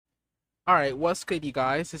Alright, what's good, you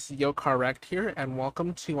guys? This is Yo Correct here, and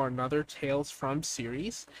welcome to our another Tales from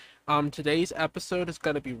series. Today's episode is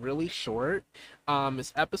going to be really short.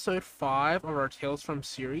 It's episode 5 of our Tales from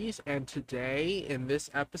series, and today, in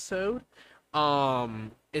this episode,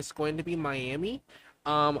 it's going to be Miami.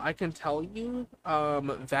 I can tell you,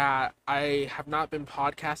 that I have not been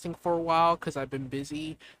podcasting for a while because I've been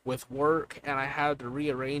busy with work, and I had to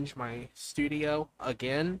rearrange my studio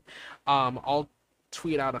again. I'll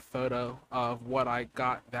tweet out a photo of what I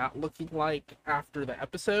got that looking like after the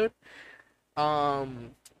episode.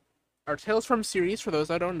 Um, our Tales from series, for those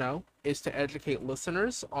I don't know, is to educate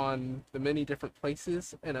listeners on the many different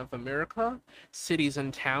places in of America, cities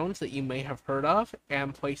and towns that you may have heard of,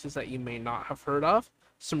 and places that you may not have heard of.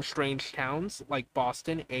 Some strange towns like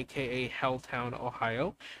Boston, aka Helltown,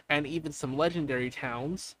 Ohio, and even some legendary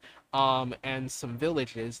towns, and some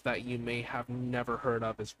villages that you may have never heard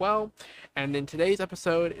of as well. And in today's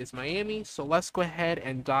episode is Miami, so let's go ahead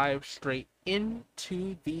and dive straight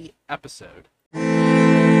into the episode.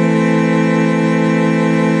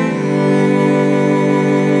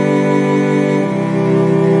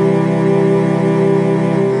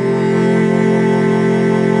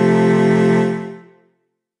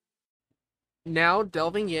 Now,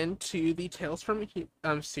 delving into the Tales from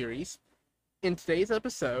series, in today's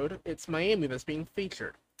episode, it's Miami that's being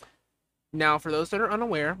featured. Now, for those that are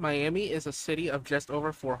unaware, Miami is a city of just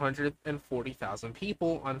over 440,000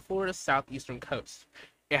 people on Florida's southeastern coast.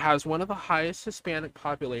 It has one of the highest Hispanic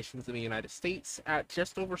populations in the United States at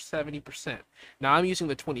just over 70%. Now, I'm using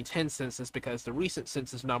the 2010 census because the recent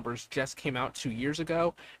census numbers just came out 2 years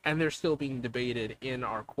ago, and they're still being debated in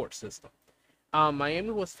our court system.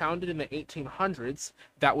 Miami was founded in the 1800s.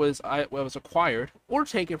 Was acquired or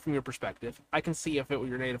taken from your perspective. I can see if it were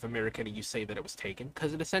your Native American and you say that it was taken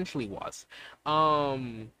because it essentially was.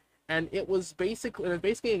 Um, and it was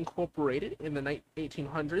basically incorporated in the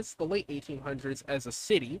 1800s, the late 1800s, as a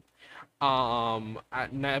city. I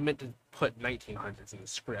meant to put 1900s in the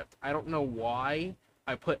script. I don't know why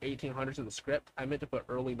I put 1800s in the script. I meant to put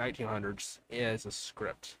early 1900s as a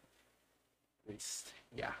script. At least,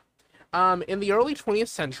 yeah. In the early 20th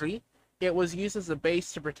century, it was used as a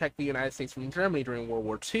base to protect the United States from Germany during World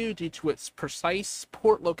War II due to its precise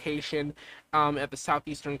port location at the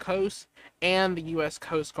southeastern coast, and the U.S.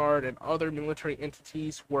 Coast Guard and other military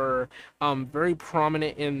entities were very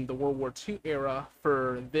prominent in the World War II era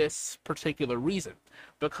for this particular reason.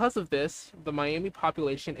 Because of this, the Miami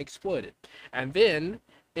population exploded. And then,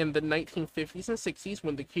 in the 1950s and 60s,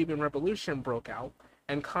 when the Cuban Revolution broke out,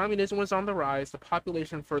 and communism was on the rise, the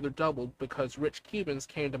population further doubled because rich Cubans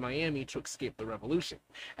came to Miami to escape the revolution,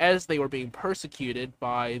 as they were being persecuted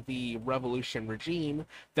by the revolution regime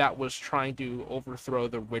that was trying to overthrow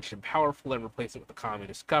the rich and powerful and replace it with a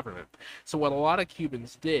communist government. So what a lot of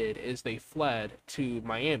Cubans did is they fled to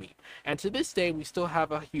Miami. And to this day, we still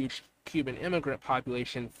have a huge Cuban immigrant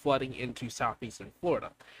population flooding into southeastern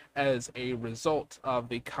Florida as a result of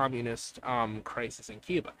the communist crisis in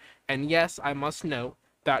Cuba. And yes, I must note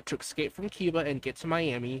that to escape from Cuba and get to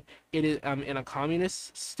Miami, it is in a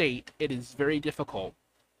communist state. It is very difficult.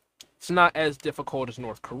 It's not as difficult as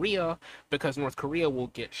North Korea because North Korea will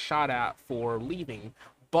get shot at for leaving,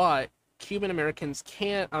 but Cuban Americans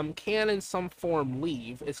can in some form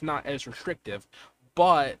leave. It's not as restrictive,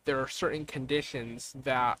 but there are certain conditions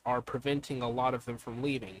that are preventing a lot of them from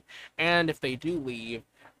leaving. And if they do leave,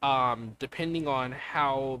 depending on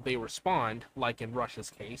how they respond, like in Russia's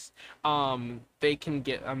case, they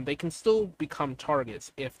can still become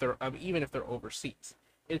targets if they're even if they're overseas.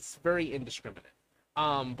 It's very indiscriminate.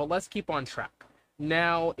 But let's keep on track.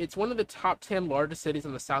 Now, it's one of the top 10 largest cities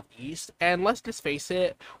in the southeast, and let's just face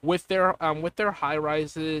it, with their high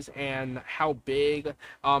rises and how big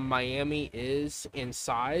Miami is in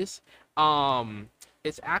size,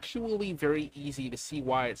 it's actually very easy to see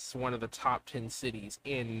why it's one of the top 10 cities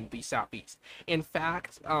in the southeast. In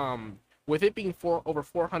fact, with it being over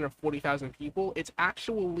 440,000 people, it's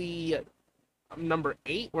actually number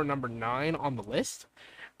 8 or number 9 on the list.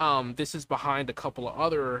 This is behind a couple of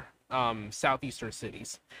other southeastern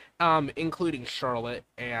cities, including Charlotte,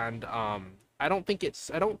 and I don't think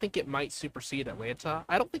it might supersede Atlanta.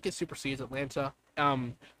 I don't think it supersedes Atlanta.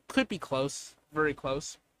 Could be close, very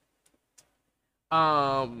close.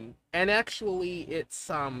 And actually, it's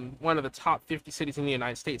one of the top 50 cities in the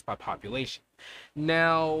United States by population.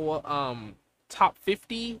 Now, top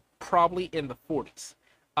 50 probably in the 40s.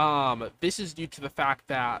 This is due to the fact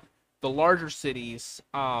that the larger cities,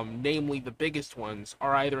 namely the biggest ones,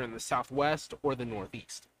 are either in the Southwest or the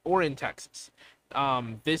Northeast, or in Texas.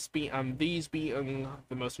 These being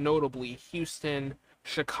the most notably Houston,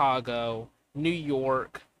 Chicago, New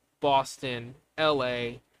York. Boston,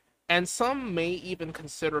 LA, and some may even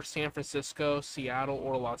consider San Francisco, Seattle,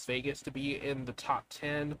 or Las Vegas to be in the top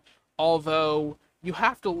 10. Although you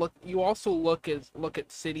have to look, you also look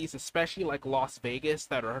at cities, especially like Las Vegas,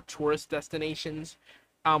 that are tourist destinations.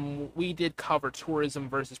 We did cover tourism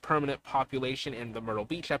versus permanent population in the Myrtle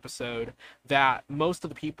Beach episode, that most of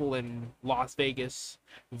the people in Las Vegas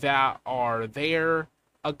that are there,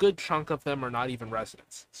 a good chunk of them are not even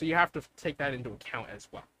residents. So you have to take that into account as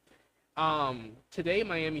well. Today,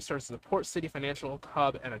 Miami serves as a port city, financial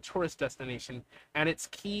hub, and a tourist destination, and its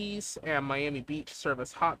Keys and Miami Beach serve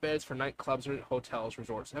as hotbeds for nightclubs, hotels,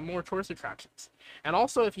 resorts, and more tourist attractions. And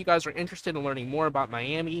also, if you guys are interested in learning more about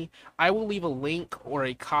Miami, I will leave a link or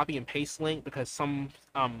a copy and paste link, because some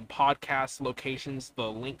podcast locations,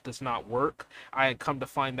 the link does not work. I had come to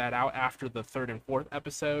find that out after the third and fourth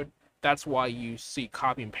episode. That's why you see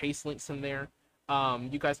copy and paste links in there.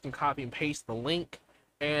 You guys can copy and paste the link,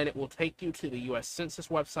 and it will take you to the U.S. Census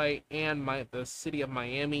website and the city of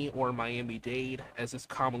Miami, or Miami-Dade, as it's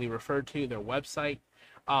commonly referred to, their website.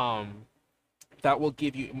 That will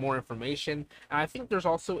give you more information. And I think there's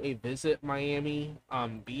also a Visit Miami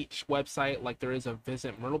Beach website, like there is a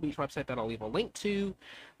Visit Myrtle Beach website that I'll leave a link to,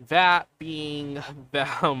 that being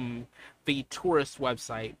the tourist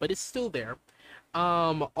website, but it's still there.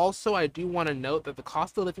 Also, I do want to note that the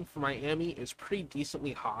cost of living for Miami is pretty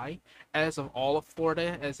decently high, as of all of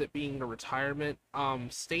Florida, as it being the retirement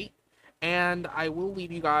state. And I will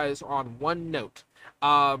leave you guys on one note.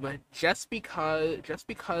 Just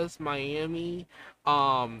because Miami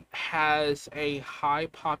has a high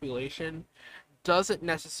population doesn't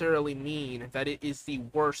necessarily mean that it is the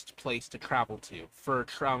worst place to travel to for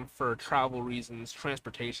travel reasons,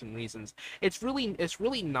 transportation reasons. It's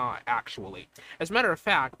really not, actually. As a matter of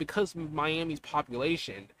fact, because Miami's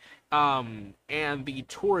population and the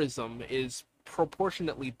tourism is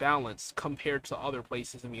proportionately balanced compared to other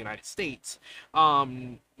places in the United States,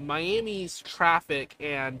 Miami's traffic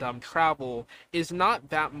and travel is not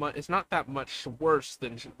that much worse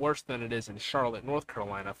than it is in Charlotte, North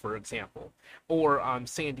Carolina, for example, or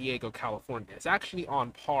San Diego, California. It's actually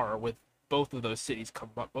on par with both of those cities,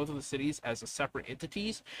 as a separate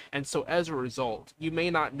entities. And so as a result, you may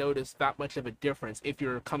not notice that much of a difference if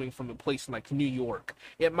you're coming from a place like New York.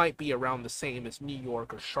 It might be around the same as New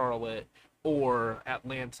York or Charlotte or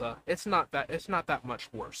Atlanta. It's not that much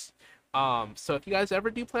worse. So if you guys ever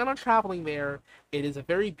do plan on traveling there, it is a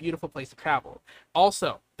very beautiful place to travel.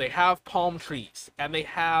 Also, they have palm trees and they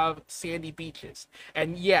have sandy beaches.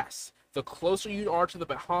 And yes, the closer you are to the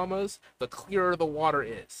Bahamas, the clearer the water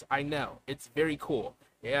is. I know, it's very cool.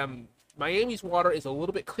 Miami's water is a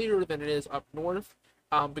little bit clearer than it is up north,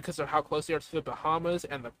 because of how close they are to the Bahamas,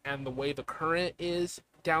 and the way the current is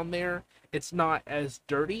down there. It's not as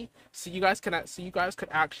dirty, so you guys could actually,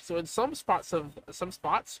 so in some spots,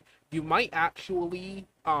 you might actually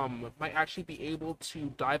be able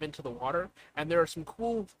to dive into the water, and there are some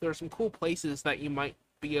cool places that you might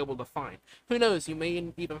be able to find. Who knows? You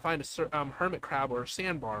may even find a hermit crab or a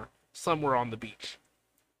sandbar somewhere on the beach.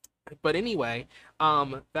 But anyway,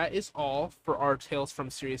 that is all for our Tales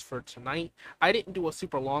from series for tonight. I didn't do a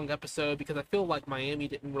super long episode because I feel like Miami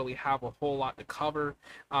didn't really have a whole lot to cover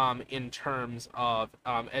in terms of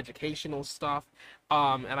educational stuff.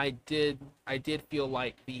 And I did feel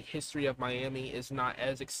like the history of Miami is not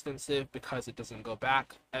as extensive because it doesn't go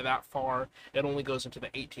back that far. It only goes into the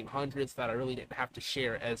 1800s, that I really didn't have to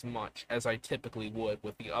share as much as I typically would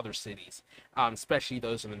with the other cities, especially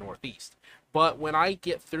those in the Northeast. But when I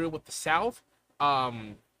get through with the South,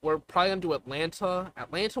 we're probably going to do Atlanta.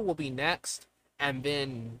 Atlanta will be next, and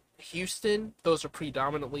then Houston. Those are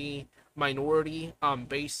predominantly minority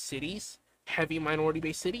based cities, heavy minority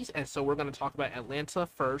based cities. And so we're going to talk about Atlanta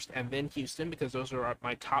first, and then Houston, because those are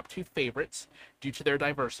my top two favorites due to their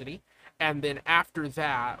diversity. And then after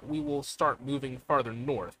that, we will start moving farther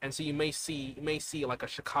north. And so you may see like a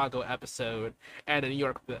Chicago episode and a New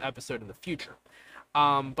York episode in the future.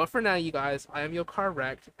 But for now, you guys, I am your car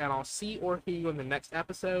wrecked, and I'll see or hear you in the next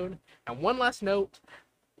episode. And one last note,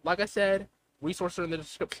 like I said, resources are in the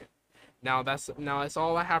description. Now that's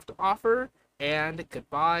all I have to offer, and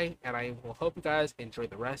goodbye, and I will hope you guys enjoy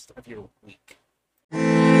the rest of your week.